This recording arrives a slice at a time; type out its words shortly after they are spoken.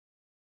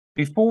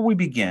Before we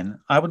begin,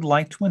 I would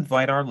like to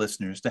invite our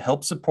listeners to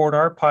help support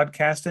our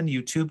podcast and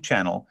YouTube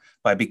channel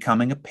by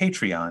becoming a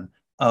Patreon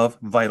of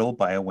Vital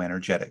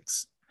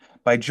Bioenergetics.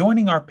 By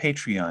joining our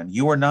Patreon,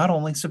 you are not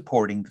only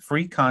supporting the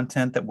free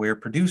content that we're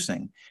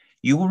producing,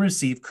 you will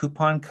receive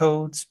coupon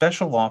codes,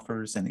 special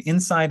offers, and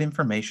inside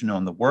information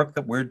on the work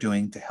that we're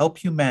doing to help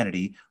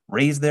humanity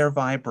raise their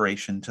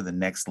vibration to the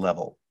next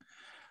level.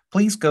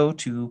 Please go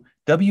to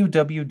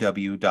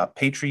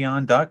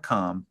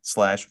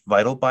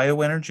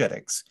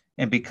www.patreon.com/vitalbioenergetics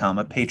and become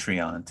a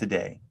Patreon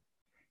today.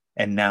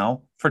 And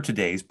now for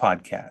today's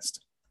podcast.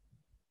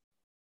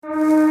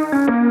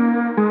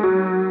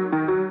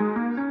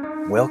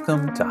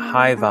 Welcome to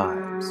High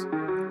Vibes.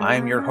 I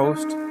am your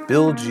host,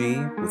 Bill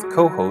G, with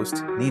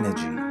co-host Nina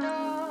G.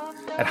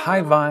 At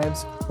High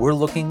Vibes, we're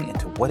looking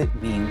into what it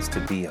means to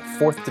be a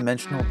fourth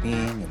dimensional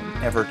being in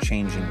an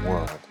ever-changing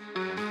world.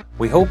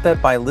 We hope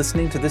that by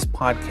listening to this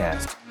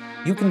podcast,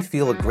 you can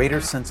feel a greater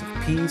sense of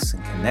peace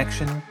and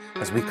connection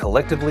as we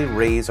collectively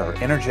raise our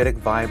energetic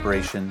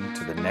vibration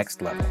to the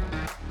next level.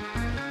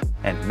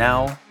 And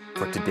now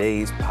for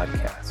today's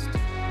podcast.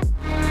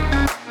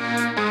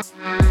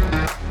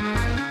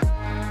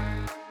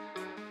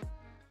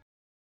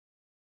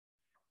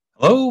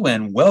 Hello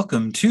and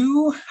welcome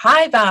to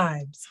High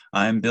Vibes.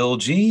 I'm Bill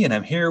G and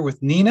I'm here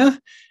with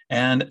Nina.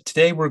 And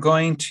today we're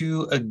going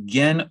to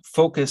again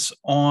focus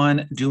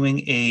on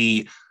doing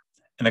an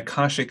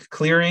Akashic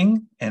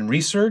clearing and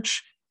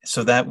research,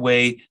 so that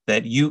way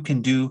that you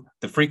can do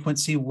the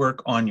frequency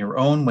work on your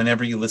own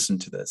whenever you listen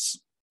to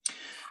this.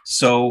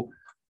 So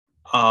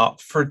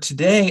for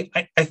today,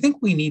 I think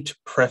we need to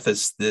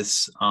preface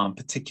this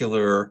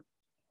particular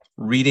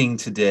reading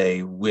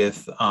today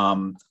with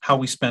how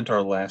we spent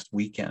our last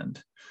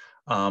weekend.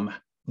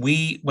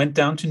 We went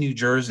down to New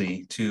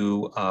Jersey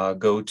to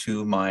go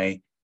to my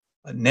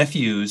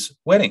nephew's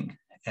wedding,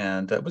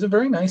 and it was a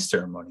very nice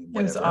ceremony.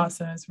 It was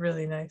awesome. It was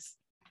really nice.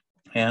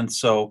 And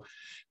so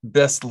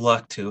best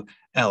luck to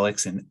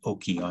Alex and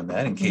Oki on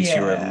that, in case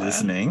you are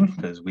listening,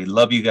 because we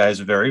love you guys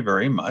very,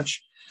 very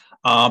much.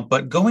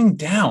 But going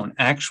down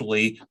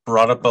actually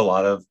brought up a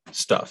lot of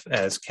stuff,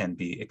 as can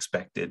be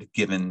expected,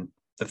 given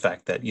the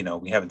fact that,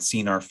 we haven't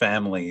seen our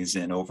families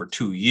in over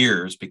 2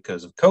 years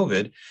because of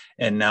COVID.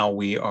 And now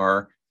we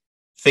are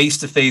face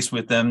to face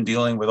with them,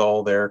 dealing with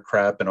all their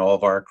crap and all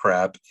of our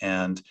crap.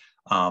 And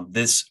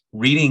this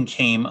reading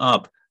came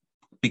up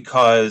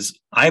because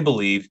I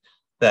believe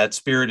that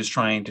Spirit is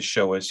trying to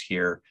show us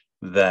here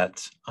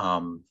that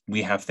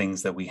we have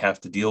things that we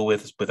have to deal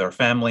with our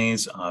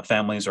families.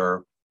 Families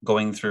are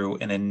going through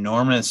an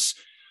enormous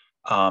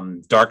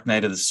dark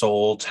night of the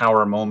soul,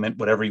 tower moment,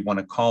 whatever you want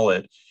to call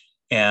it.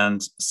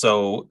 And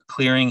so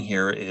clearing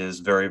here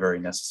is very, very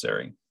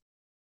necessary.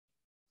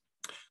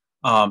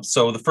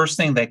 So the first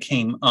thing that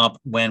came up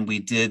when we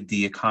did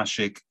the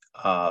Akashic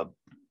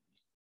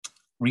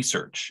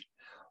research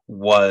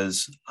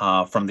was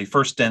from the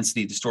first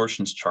density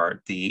distortions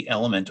chart, the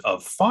element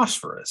of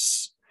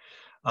phosphorus.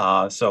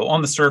 So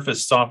on the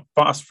surface,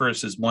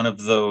 phosphorus is one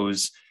of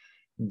those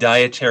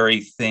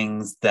dietary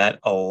things that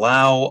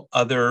allow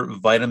other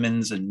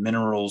vitamins and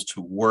minerals to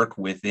work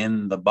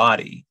within the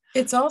body.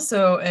 It's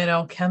also an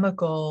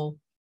alchemical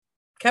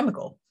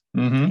chemical.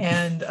 Mm-hmm.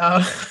 And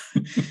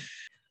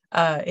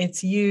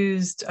it's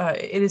used,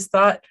 it is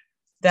thought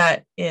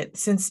that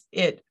since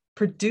it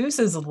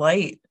produces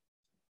light,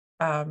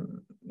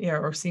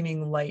 or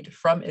seeming light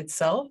from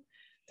itself,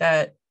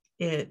 that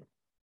it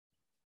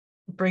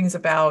brings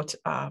about,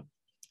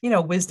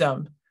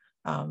 wisdom,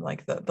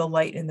 like the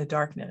light in the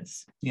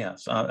darkness.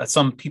 Yes.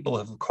 Some people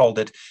have called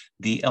it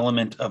the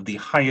element of the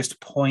highest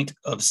point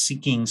of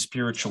seeking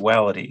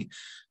spirituality.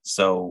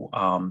 So,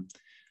 I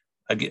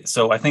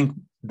think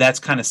that's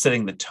kind of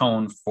setting the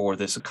tone for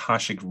this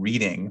Akashic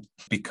reading,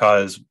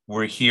 because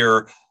we're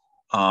here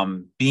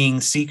being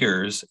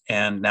seekers,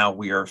 and now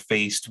we are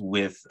faced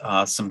with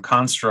some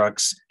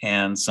constructs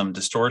and some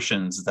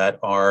distortions that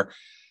are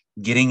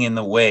getting in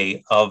the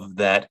way of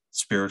that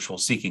spiritual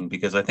seeking.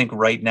 Because I think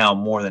right now,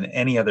 more than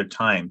any other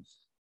time,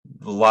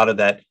 a lot of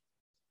that,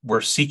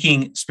 we're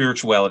seeking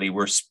spirituality,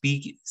 we're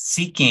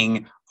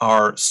seeking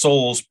our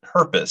soul's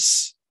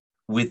purpose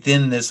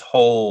within this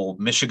whole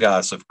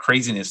mishigas of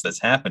craziness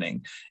that's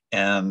happening.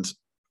 And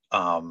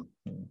the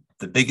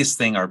biggest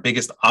thing, our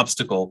biggest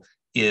obstacle,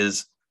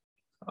 is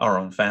our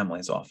own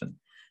families often.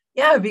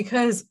 Yeah,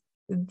 because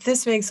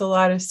this makes a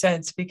lot of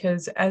sense,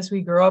 because as we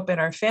grow up in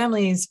our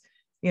families,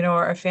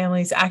 our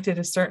families acted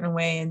a certain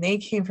way and they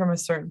came from a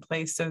certain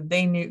place. So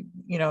they knew,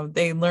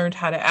 they learned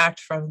how to act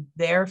from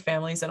their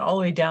families and all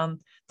the way down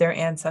their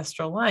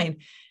ancestral line.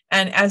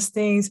 And as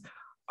things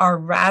are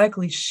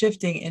radically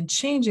shifting and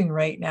changing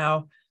right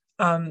now,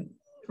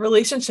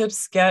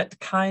 relationships get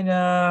kind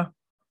of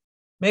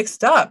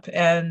mixed up.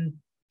 And,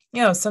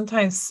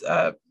 sometimes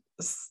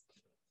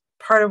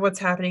part of what's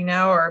happening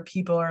now are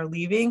people are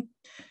leaving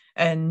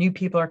and new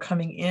people are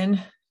coming in,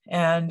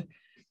 and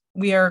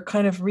we are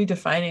kind of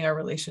redefining our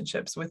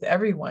relationships with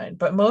everyone,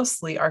 but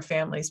mostly our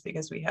families,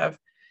 because we have,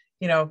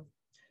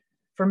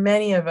 for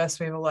many of us,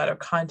 we have a lot of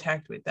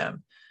contact with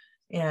them.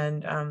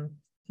 and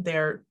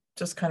they're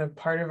just kind of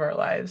part of our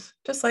lives,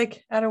 just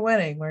like at a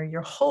wedding where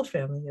your whole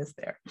family is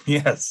there.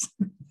 Yes.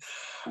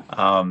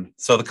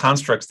 So the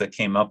constructs that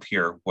came up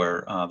here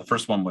were the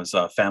first one was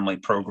family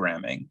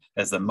programming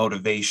as the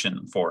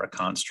motivation for a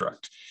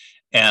construct.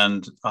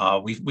 And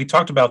we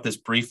talked about this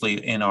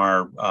briefly in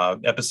our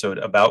episode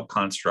about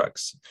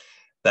constructs,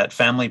 that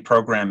family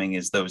programming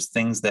is those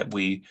things that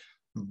we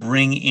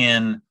bring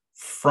in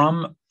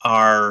from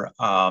our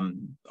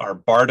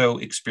Bardo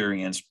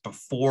experience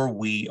before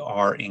we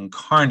are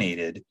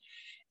incarnated.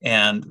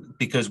 And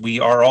because we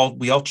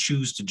all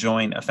choose to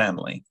join a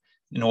family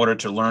in order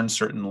to learn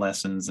certain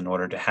lessons, in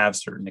order to have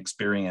certain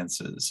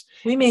experiences.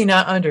 We may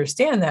not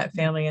understand that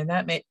family, and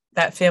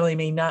that family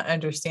may not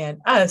understand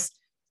us,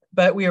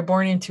 but we are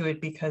born into it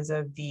because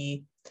of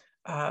the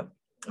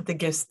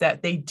gifts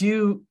that they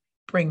do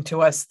bring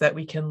to us, that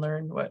we can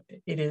learn what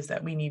it is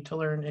that we need to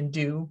learn and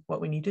do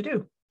what we need to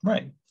do.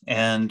 Right.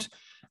 And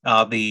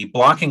the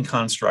blocking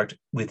construct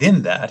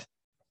within that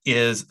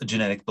is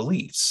genetic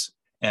beliefs.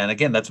 And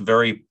again, that's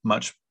very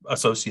much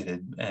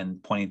associated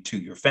and pointing to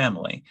your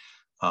family.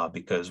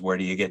 Because where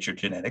do you get your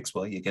genetics?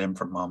 Well, you get them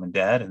from mom and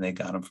dad, and they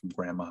got them from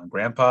grandma and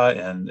grandpa,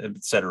 and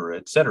et cetera,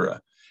 et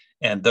cetera.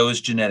 And those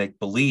genetic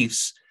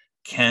beliefs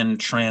can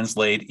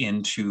translate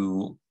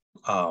into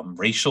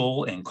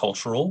racial and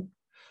cultural.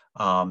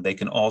 They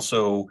can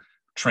also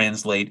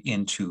translate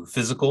into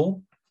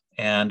physical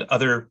and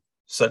other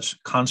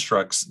such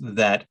constructs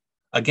that,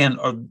 again,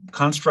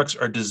 constructs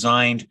are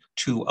designed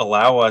to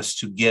allow us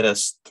to get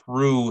us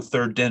through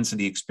third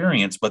density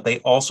experience, but they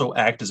also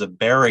act as a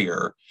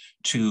barrier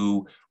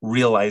to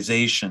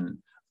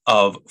realization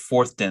of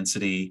fourth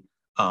density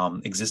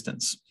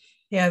existence.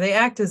 Yeah, they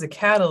act as a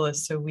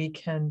catalyst so we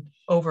can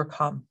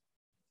overcome.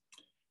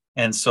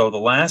 And so the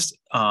last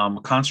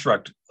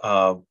construct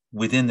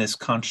within this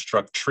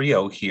construct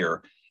trio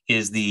here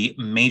is the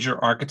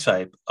major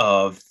archetype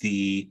of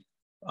the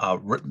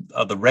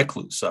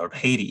recluse, of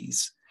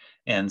Hades.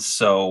 And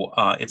so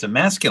it's a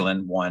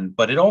masculine one,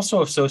 but it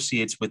also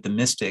associates with the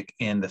mystic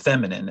and the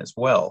feminine as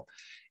well.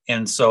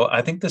 And so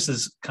I think this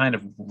is kind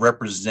of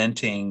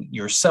representing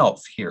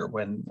yourself here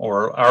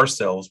or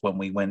ourselves when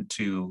we went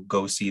to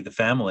go see the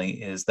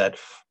family, is that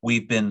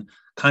we've been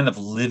kind of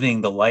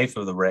living the life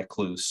of the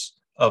recluse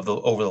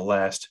over the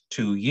last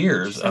 2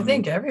 years. I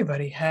think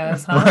everybody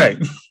has, huh? Right.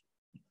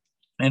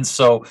 And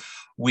so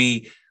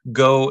we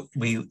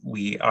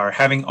are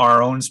having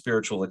our own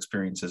spiritual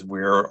experiences.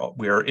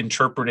 We're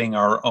interpreting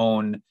our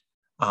own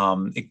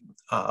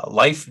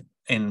life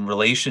in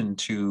relation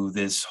to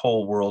this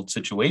whole world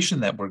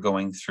situation that we're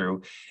going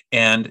through.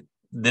 And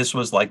this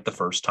was like the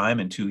first time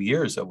in 2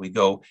 years that we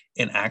go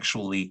and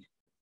actually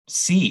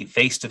see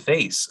face to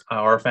face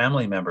our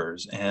family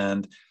members.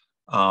 And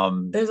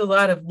there's a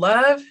lot of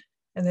love,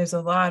 and there's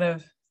a lot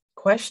of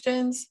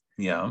questions.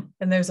 Yeah.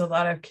 And there's a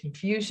lot of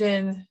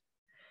confusion.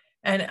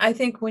 And I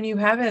think when you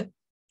haven't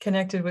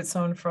connected with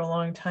someone for a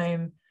long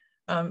time,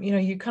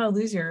 you kind of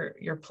lose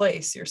your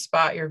place, your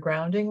spot, your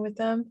grounding with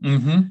them.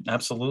 Mm-hmm,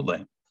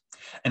 absolutely.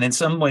 And in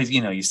some ways,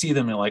 you see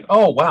them and you're like,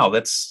 oh, wow,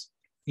 that's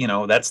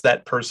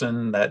that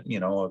person that,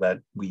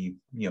 that we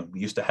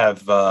used to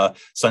have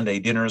Sunday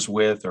dinners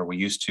with, or we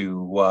used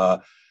to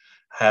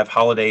have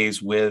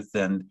holidays with,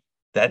 and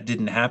that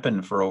didn't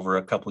happen for over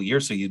a couple of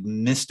years. So you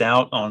missed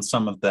out on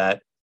some of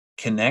that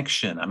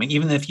connection. I mean,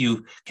 even if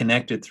you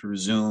connected through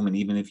Zoom, and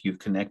even if you've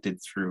connected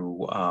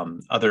through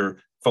other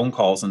phone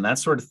calls and that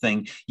sort of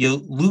thing, you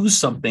lose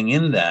something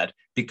in that,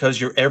 because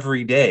you're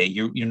every day,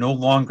 you're no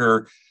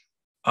longer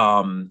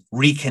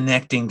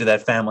reconnecting to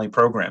that family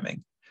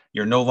programming.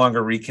 You're no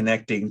longer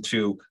reconnecting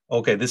to,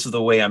 okay, this is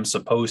the way I'm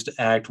supposed to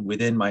act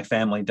within my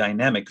family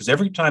dynamic. Because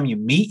every time you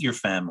meet your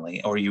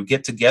family or you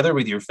get together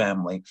with your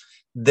family,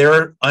 there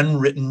are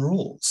unwritten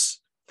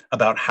rules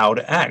about how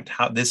to act.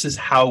 This is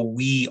how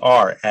we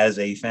are as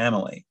a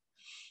family.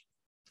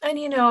 And,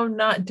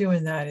 not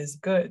doing that is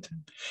good.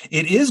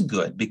 It is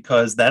good,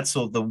 because that's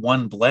the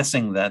one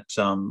blessing that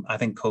I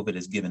think COVID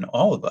has given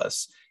all of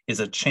us, is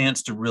a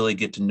chance to really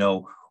get to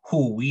know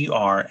who we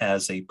are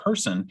as a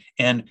person.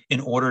 And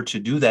in order to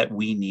do that,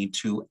 we need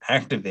to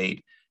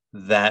activate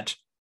that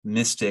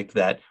mystic,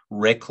 that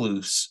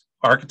recluse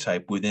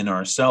archetype within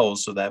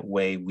ourselves, so that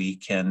way we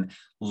can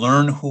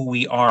learn who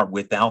we are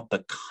without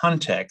the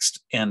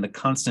context and the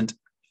constant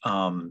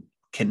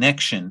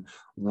connection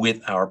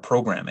with our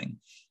programming,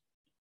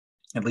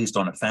 at least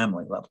on a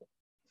family level.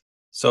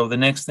 So the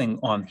next thing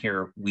on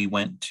here we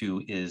went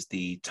to is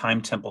the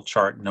time temple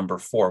chart number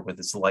 4, with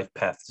its life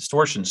path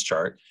distortions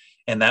chart.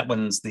 And that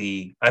one's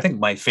I think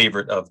my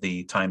favorite of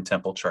the time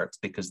temple charts,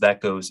 because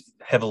that goes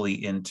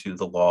heavily into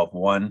the law of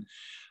one.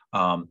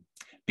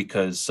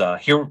 Because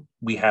here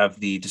we have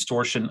the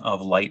distortion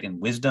of light and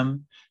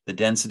wisdom. The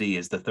density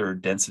is the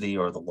third density,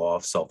 or the law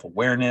of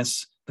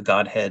self-awareness. The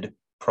Godhead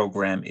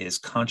program is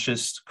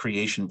conscious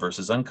creation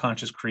versus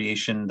unconscious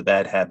creation. The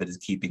bad habit is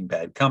keeping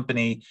bad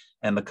company,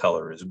 and the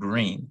color is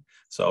green.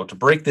 So to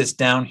break this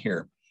down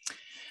here,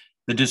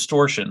 the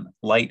distortion,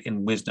 light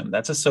and wisdom,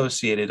 that's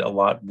associated a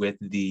lot with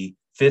the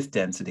fifth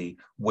density,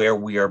 where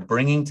we are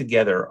bringing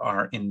together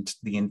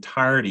the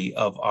entirety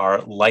of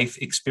our life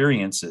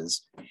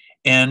experiences,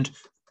 and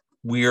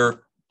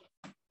we're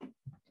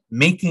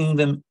making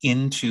them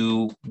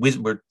into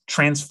wisdom. We're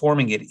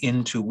transforming it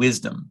into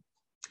wisdom,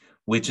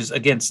 which is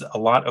against a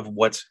lot of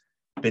what's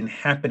been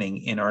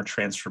happening in our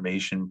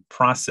transformation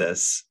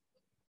process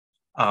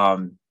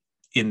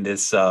in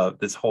this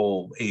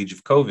whole age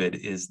of COVID,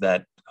 is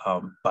that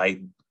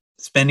by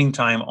spending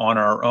time on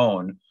our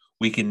own,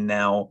 we can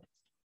now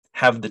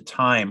have the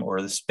time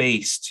or the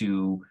space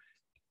to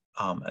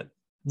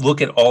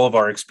look at all of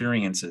our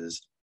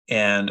experiences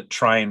and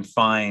try and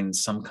find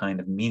some kind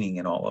of meaning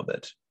in all of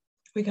it.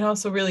 We can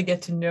also really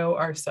get to know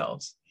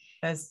ourselves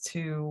as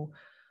to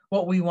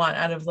what we want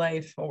out of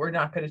life, what we're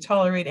not going to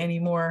tolerate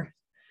anymore,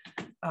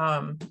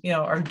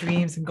 our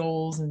dreams and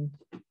goals and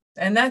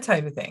that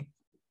type of thing.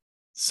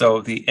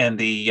 So and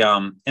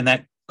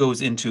that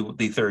goes into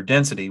the third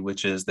density,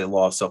 which is the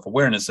law of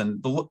self-awareness.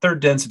 And the third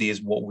density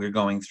is what we're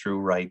going through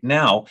right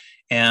now.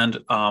 And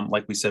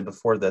like we said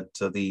before, that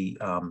the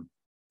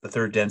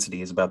third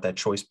density is about that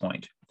choice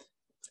point.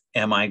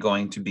 Am I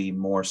going to be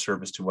more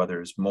service to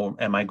others?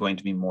 Am I going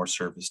to be more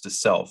service to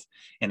self?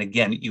 And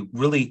again,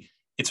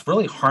 it's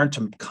really hard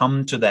to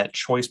come to that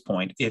choice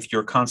point if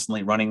you're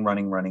constantly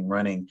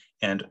running,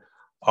 and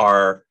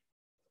are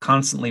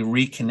constantly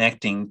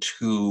reconnecting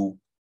to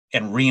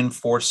and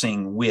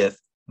reinforcing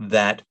with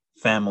that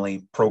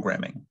family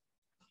programming.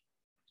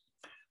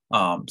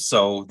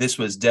 So this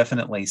was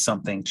definitely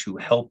something to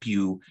help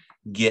you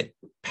get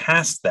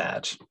past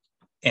that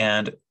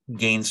and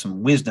gain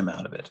some wisdom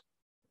out of it.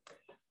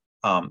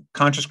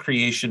 Conscious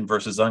creation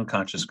versus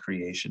unconscious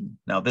creation.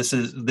 Now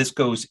this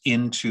goes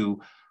into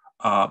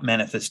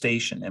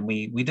manifestation, and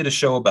we did a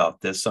show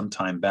about this some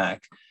time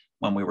back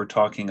when we were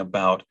talking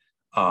about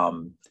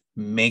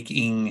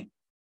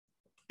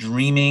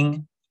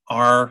dreaming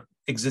our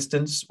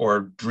existence,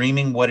 or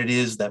dreaming what it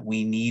is that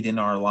we need in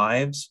our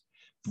lives,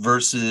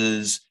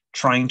 versus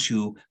trying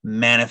to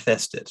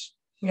manifest it.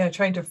 Yeah,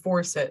 trying to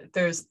force it.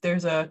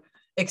 There's a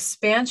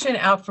expansion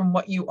out from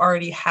what you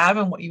already have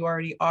and what you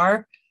already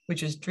are,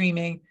 which is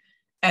dreaming.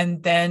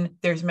 And then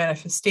there's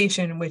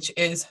manifestation, which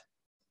is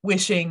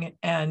wishing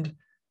and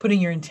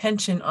putting your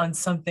intention on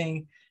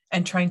something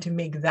and trying to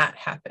make that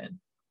happen.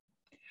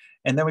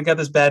 And then we got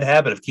this bad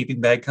habit of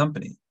keeping bad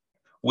company,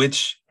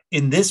 which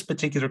in this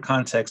particular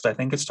context, I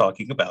think it's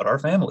talking about our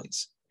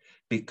families,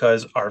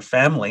 because our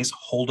families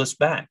hold us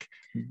back.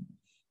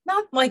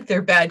 Not like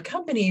they're bad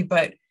company,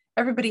 but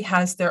everybody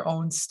has their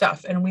own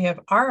stuff and we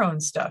have our own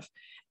stuff.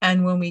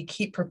 And when we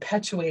keep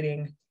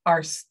perpetuating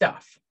our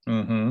stuff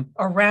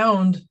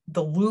around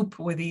the loop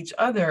with each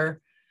other,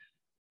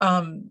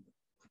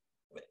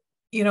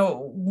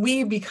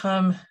 we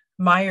become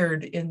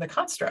mired in the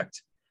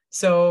construct.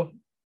 So,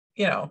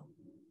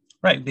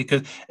 Right.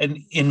 Because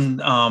in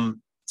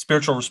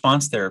spiritual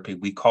response therapy,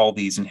 we call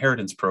these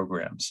inheritance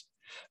programs,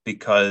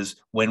 because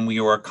when we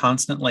are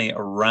constantly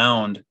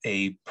around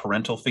a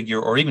parental figure,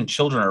 or even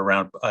children are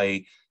around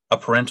a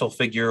parental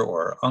figure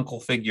or uncle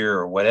figure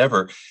or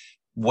whatever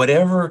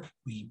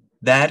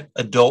that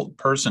adult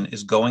person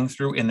is going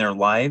through in their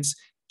lives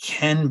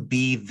can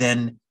be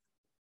then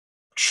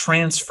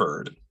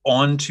transferred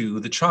onto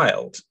the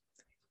child,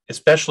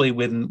 especially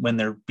when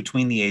they're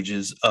between the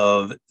ages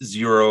of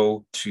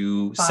 0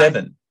 to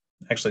 7.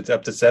 Actually, it's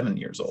up to 7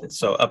 years old.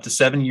 So up to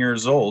 7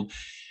 years old.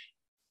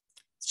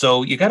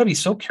 So you got to be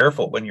so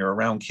careful when you're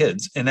around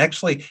kids. And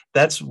actually,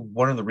 that's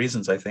one of the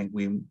reasons I think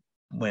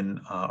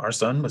when our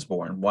son was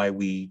born, why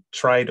we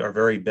tried our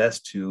very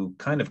best to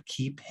kind of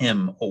keep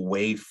him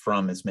away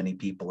from as many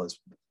people as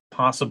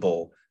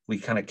possible. We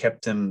kind of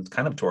kept him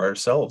kind of to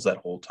ourselves that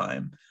whole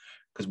time,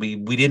 because we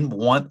didn't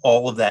want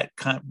all of that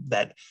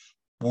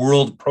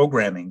world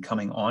programming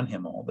coming on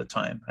him all the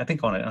time. I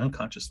think on an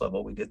unconscious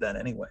level, we did that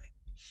anyway.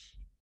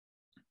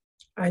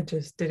 I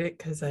just did it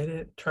because I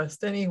didn't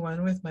trust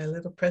anyone with my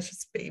little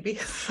precious baby.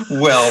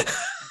 Well,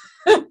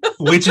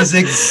 which is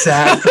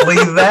exactly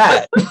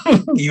that.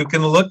 You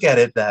can look at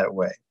it that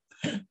way,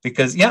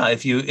 because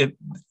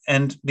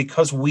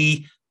because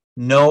we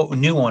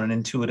knew on an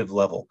intuitive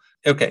level.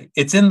 Okay,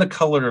 it's in the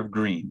color of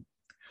green,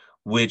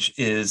 which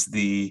is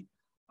the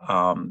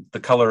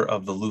color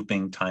of the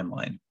looping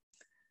timeline.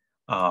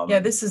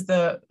 This is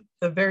the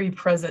very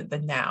present, the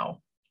now.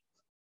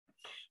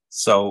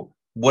 So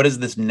what is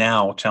this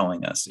now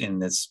telling us in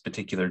this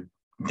particular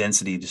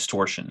density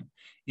distortion?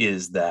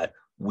 Is that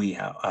we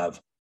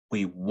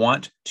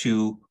want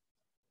to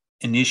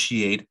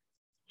initiate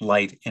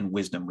light and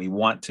wisdom. We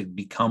want to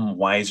become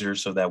wiser,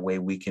 so that way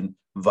we can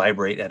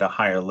vibrate at a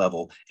higher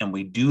level. And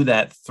we do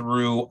that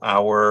through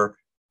our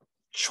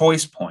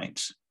choice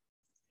points.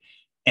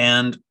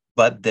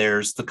 But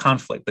there's the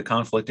conflict. The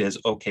conflict is,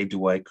 okay,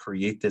 do I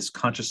create this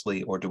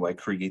consciously, or do I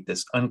create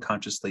this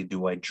unconsciously?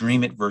 Do I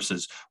dream it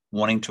versus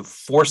wanting to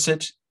force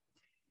it?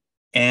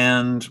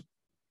 And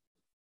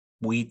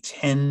we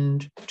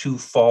tend to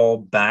fall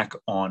back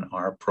on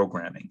our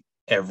programming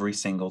every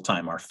single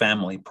time, our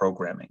family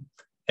programming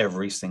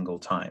every single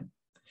time.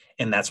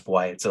 And that's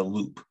why it's a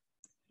loop.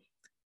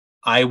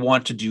 I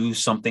want to do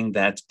something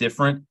that's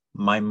different.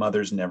 My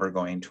mother's never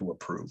going to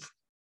approve.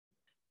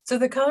 So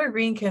the color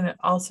green can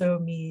also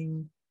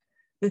mean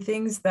the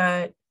things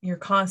that you're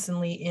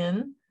constantly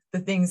in, the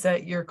things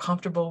that you're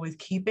comfortable with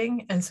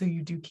keeping, and so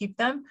you do keep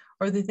them,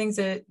 or the things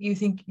that you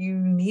think you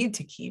need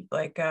to keep.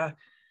 Like, I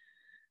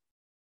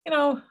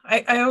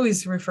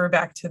always refer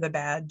back to the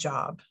bad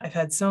job. I've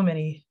had so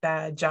many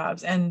bad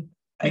jobs, and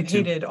I've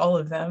hated all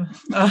of them.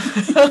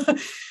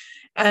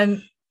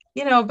 And,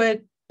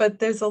 but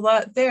there's a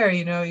lot there.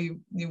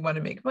 You want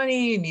to make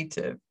money, you need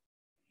to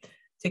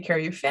take care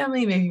of your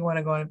family. Maybe you want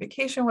to go on a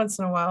vacation once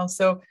in a while.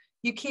 So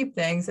you keep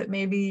things that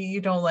maybe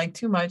you don't like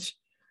too much,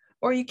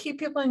 or you keep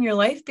people in your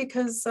life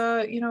because,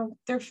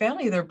 they're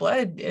family, they're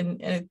blood.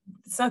 And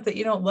it's not that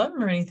you don't love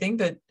them or anything,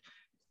 but,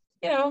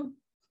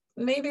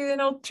 maybe they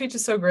don't treat you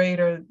so great,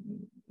 or,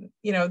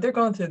 they're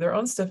going through their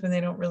own stuff and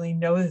they don't really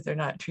know that they're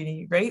not treating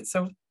you great.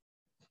 So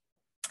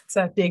it's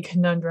that big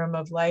conundrum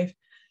of life.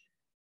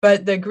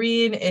 But the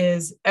green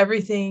is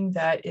everything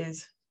that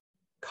is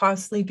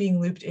constantly being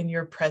looped in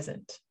your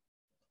present.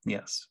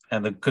 Yes,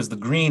 and because the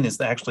green is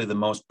actually the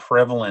most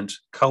prevalent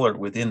color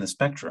within the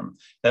spectrum,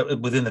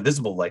 within the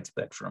visible light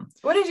spectrum.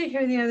 What did you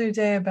hear the other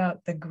day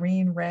about the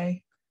green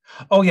ray?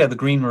 Oh yeah, the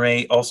green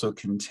ray also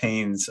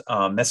contains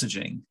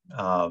messaging.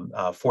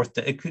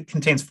 It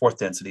contains fourth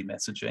density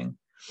messaging.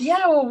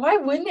 Yeah, well, why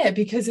wouldn't it?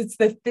 Because it's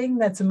the thing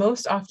that's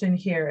most often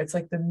here. It's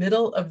like the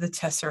middle of the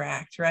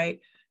tesseract, right?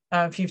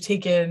 If you've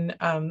taken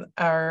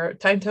our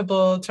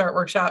timetable chart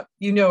workshop,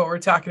 you know what we're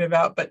talking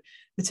about. But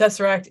the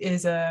tesseract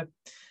is a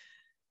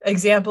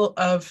example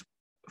of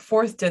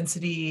fourth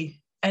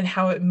density and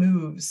how it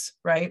moves,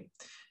 right?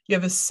 You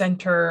have a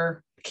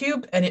center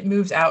cube and it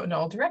moves out in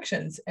all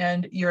directions.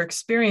 And your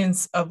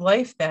experience of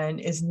life then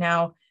is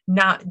now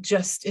not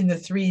just in the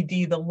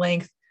 3D, the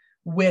length,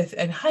 width,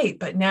 and height,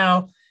 but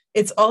now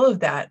it's all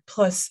of that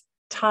plus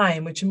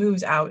time, which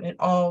moves out in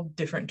all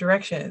different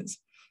directions.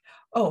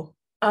 So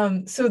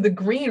the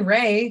green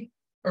ray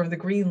or the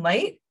green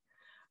light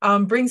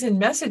brings in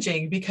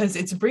messaging, because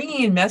it's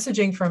bringing in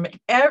messaging from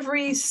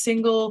every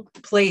single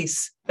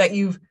place that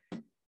you've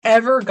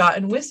ever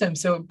gotten wisdom.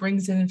 So it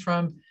brings in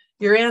from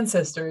your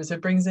ancestors, it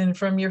brings in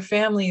from your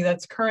family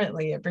that's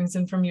currently, it brings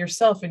in from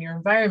yourself and your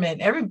environment,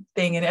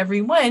 everything and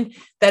everyone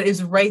that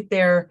is right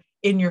there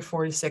in your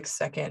 4 to 6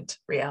 second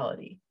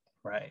reality.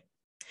 Right.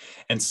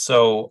 And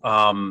so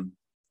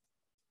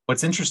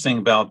what's interesting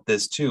about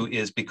this too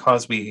is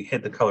because we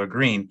hit the color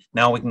green,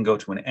 now we can go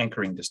to an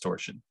anchoring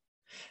distortion.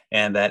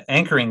 And that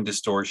anchoring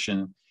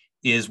distortion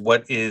is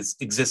what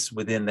exists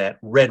within that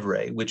red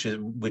ray, which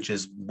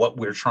is what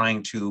we're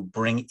trying to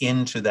bring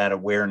into that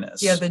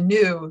awareness. Yeah,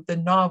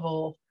 the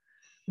novel,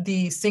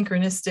 the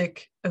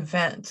synchronistic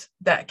event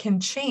that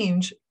can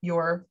change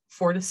your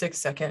 4 to 6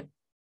 second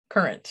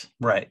current.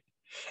 Right.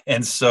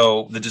 And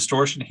so the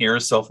distortion here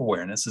is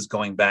self-awareness, is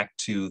going back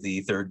to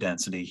the third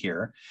density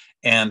here.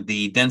 And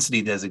the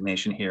density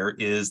designation here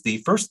is the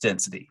first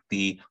density,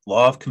 the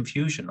law of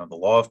confusion or the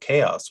law of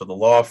chaos or the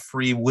law of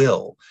free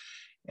will.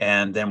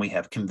 And then we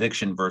have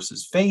conviction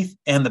versus faith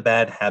and the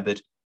bad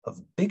habit of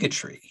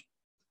bigotry.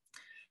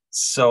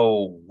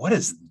 So what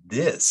is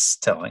this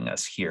telling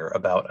us here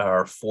about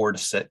our 4 to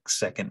 6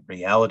 second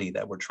reality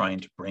that we're trying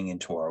to bring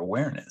into our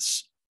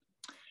awareness?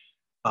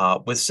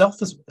 With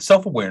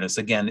self-awareness,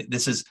 again,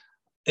 this is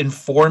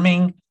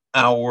informing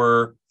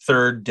our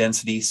third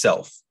density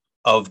self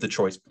of the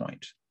choice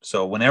point.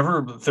 So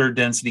whenever third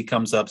density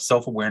comes up,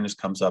 self-awareness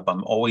comes up,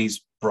 I'm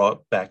always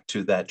brought back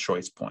to that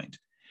choice point.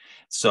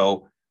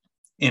 So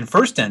in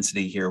first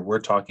density here, we're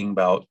talking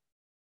about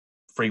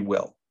free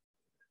will.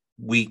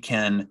 We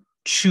can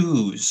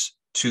choose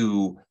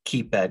to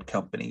keep bad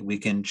company. We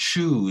can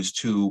choose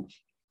to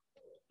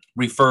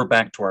refer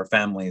back to our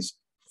families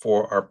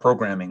for our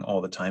programming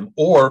all the time,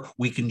 or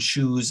we can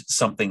choose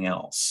something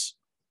else.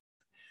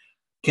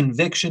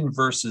 Conviction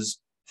versus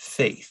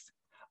faith.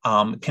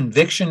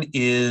 Conviction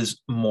is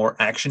more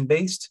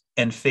action-based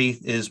and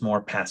faith is more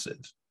passive.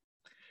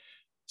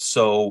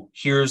 So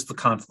here's the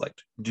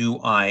conflict. Do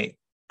I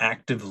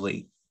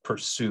actively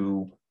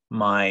pursue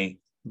my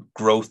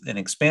growth and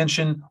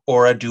expansion,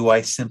 or do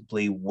I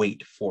simply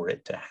wait for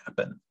it to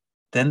happen?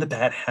 Then the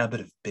bad habit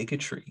of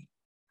bigotry.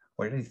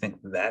 Where do you think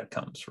that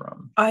comes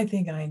from? I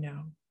think I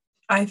know.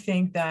 I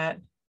think that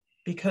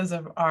because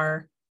of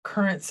our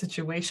current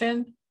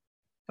situation,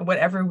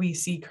 whatever we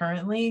see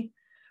currently,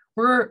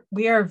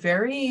 we are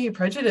very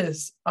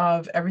prejudiced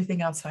of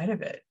everything outside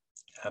of it.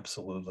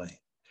 Absolutely.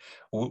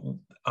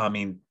 I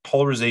mean,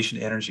 polarization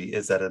energy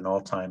is at an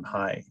all-time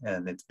high,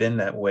 and it's been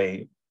that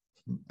way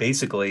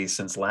basically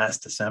since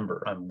last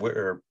December,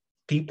 where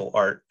people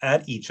are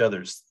at each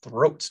other's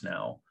throats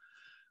now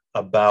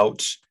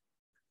about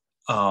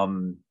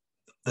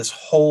this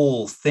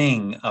whole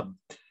thing of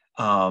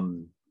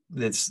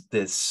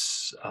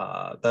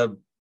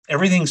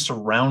everything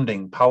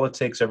surrounding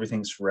politics,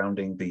 everything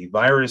surrounding the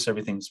virus,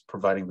 everything's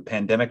providing the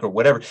pandemic or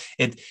whatever.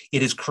 It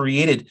has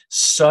created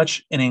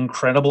such an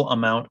incredible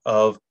amount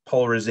of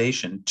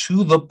polarization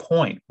to the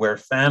point where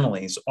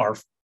families are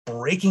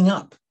breaking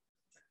up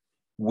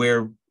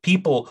where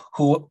people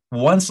who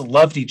once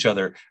loved each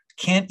other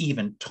can't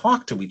even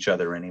talk to each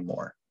other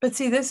anymore. But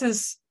see, this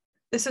is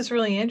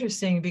really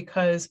interesting,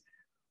 because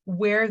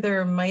where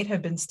there might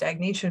have been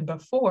stagnation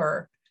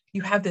before,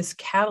 you have this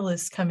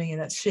catalyst coming in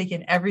that's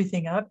shaking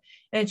everything up,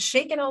 and it's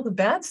shaking all the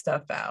bad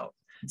stuff out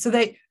so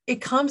that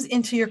it comes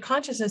into your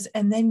consciousness,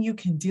 and then you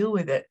can deal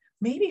with it.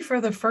 Maybe for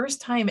the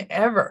first time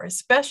ever,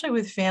 especially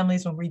with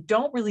families when we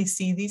don't really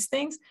see these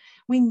things,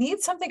 we need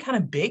something kind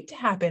of big to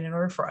happen in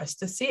order for us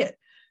to see it.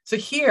 So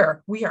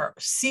here we are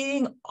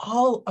seeing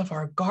all of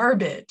our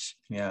garbage.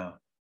 Yeah.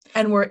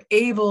 And we're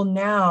able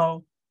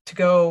now to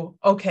go,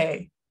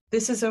 okay,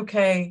 this is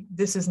okay.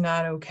 This is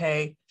not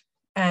okay.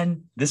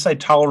 And this I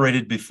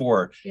tolerated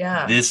before.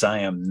 Yeah. This I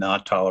am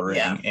not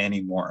tolerating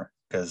anymore,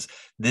 because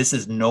this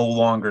is no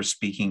longer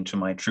speaking to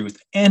my truth,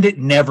 and it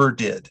never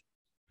did.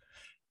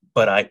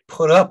 But I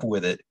put up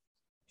with it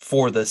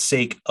for the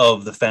sake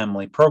of the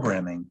family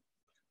programming.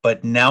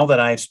 But now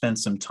that I've spent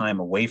some time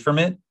away from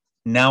it,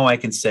 now I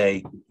can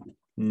say,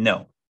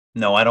 no,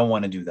 I don't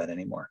want to do that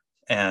anymore.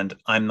 And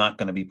I'm not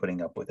going to be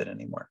putting up with it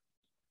anymore.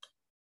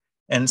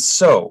 And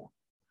so,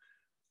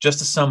 just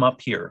to sum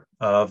up here,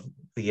 of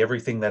the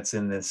everything that's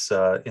in this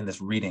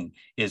reading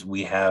is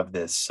we have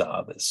this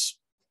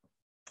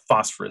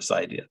phosphorus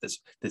idea,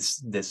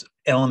 this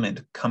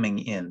element coming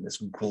in, this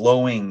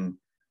glowing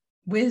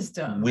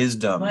wisdom,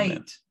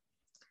 light,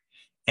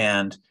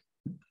 and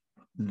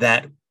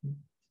that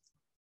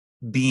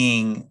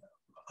being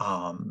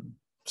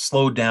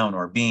slowed down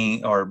or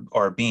being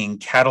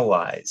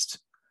catalyzed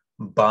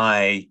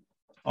by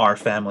our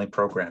family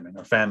programming,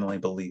 our family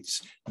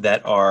beliefs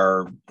that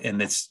are,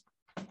 and it's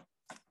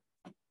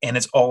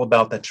all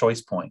about that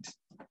choice point.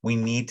 We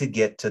need to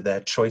get to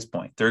that choice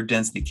point. Third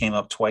density came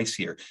up twice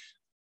here.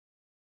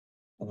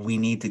 We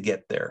need to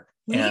get there.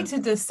 We need to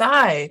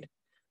decide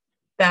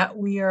that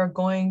we are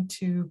going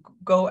to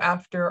go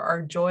after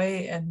our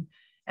joy and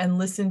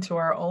listen to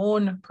our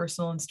own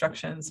personal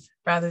instructions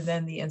rather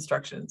than the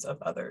instructions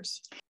of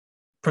others.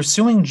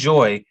 Pursuing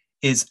joy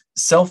is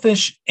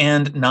selfish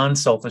and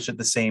non-selfish at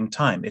the same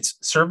time. It's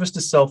service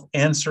to self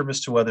and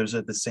service to others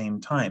at the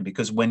same time,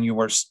 because when you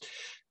are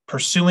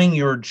pursuing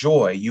your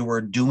joy, you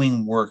are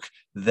doing work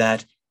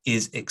that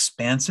is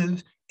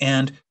expansive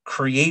and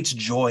creates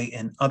joy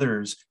in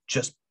others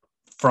just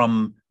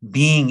from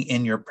being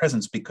in your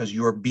presence, because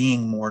you're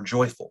being more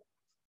joyful.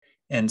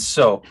 And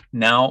so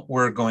now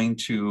we're going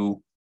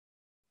to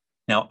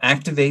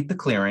activate the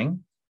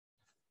clearing,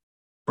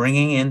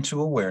 bringing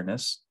into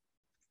awareness.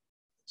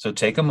 So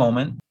take a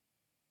moment,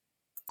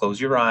 close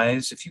your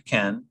eyes if you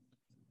can.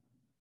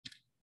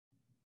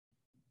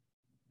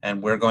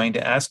 And we're going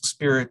to ask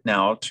Spirit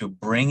now to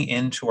bring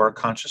into our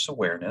conscious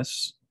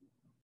awareness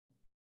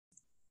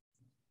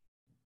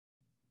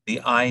the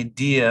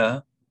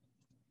idea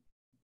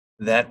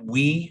that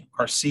we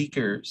are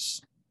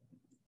seekers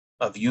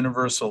of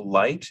universal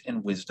light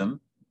and wisdom,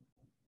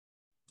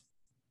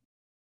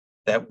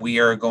 that we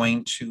are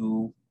going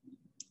to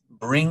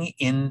bring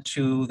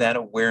into that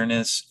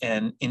awareness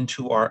and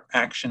into our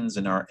actions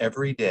in our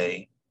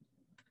everyday,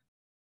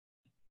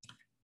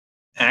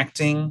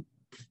 acting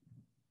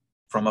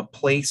from a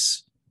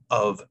place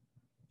of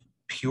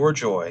pure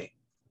joy,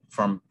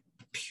 from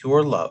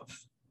pure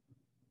love.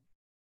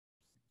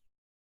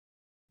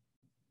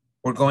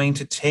 We're going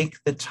to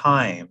take the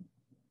time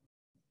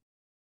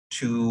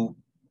to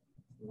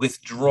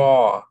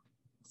withdraw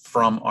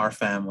from our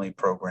family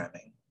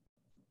programming,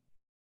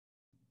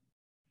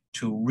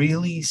 to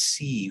really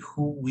see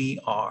who we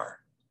are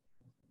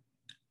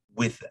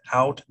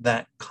without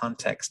that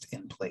context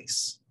in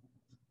place.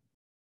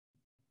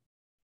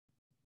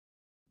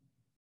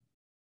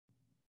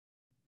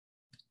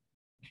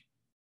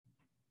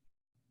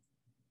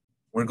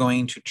 We're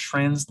going to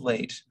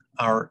translate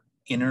our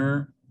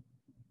inner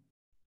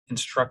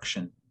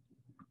instruction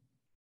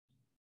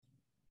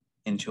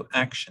into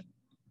action.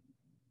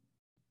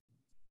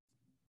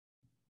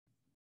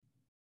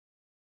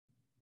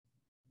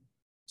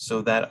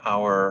 So that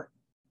our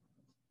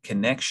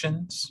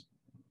connections,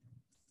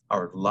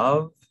 our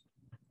love,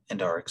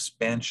 and our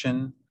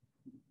expansion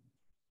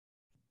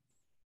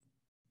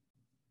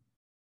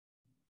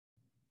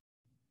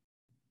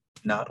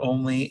not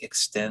only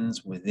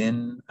extends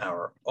within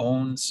our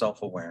own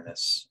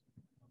self-awareness,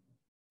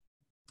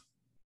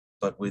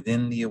 but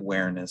within the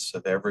awareness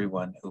of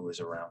everyone who is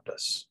around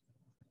us.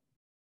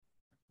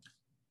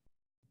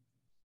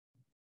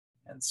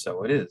 And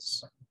so it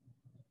is.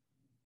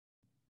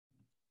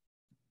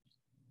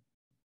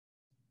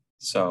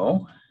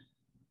 So,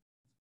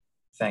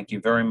 thank you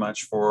very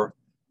much for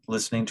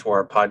listening to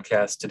our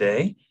podcast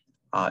today.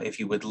 If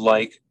you would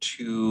like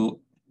to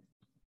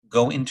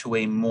go into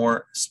a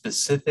more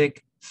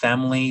specific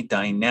family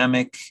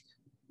dynamic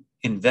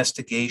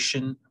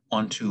investigation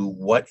onto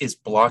what is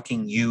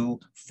blocking you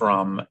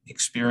from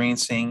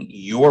experiencing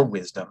your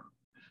wisdom,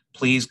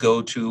 please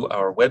go to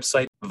our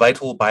website,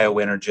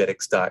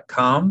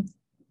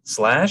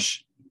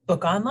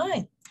 vitalbioenergetics.com/book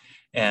online.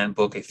 and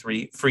book a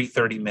free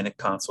 30-minute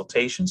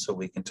consultation so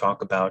we can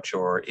talk about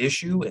your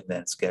issue and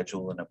then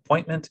schedule an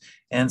appointment.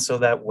 And so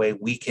that way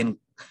we can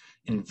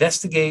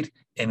investigate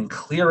and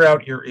clear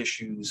out your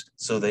issues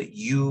so that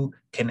you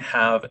can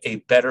have a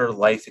better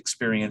life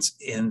experience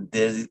in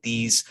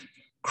these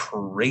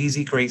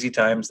crazy, crazy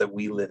times that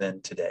we live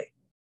in today.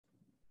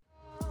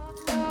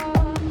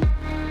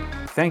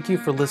 Thank you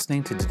for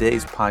listening to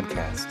today's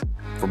podcast.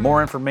 For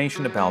more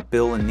information about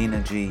Bill and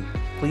Nina G,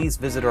 please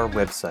visit our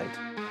website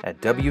at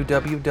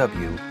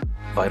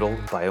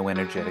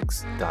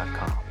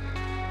www.vitalbioenergetics.com.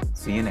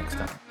 See you next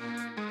time.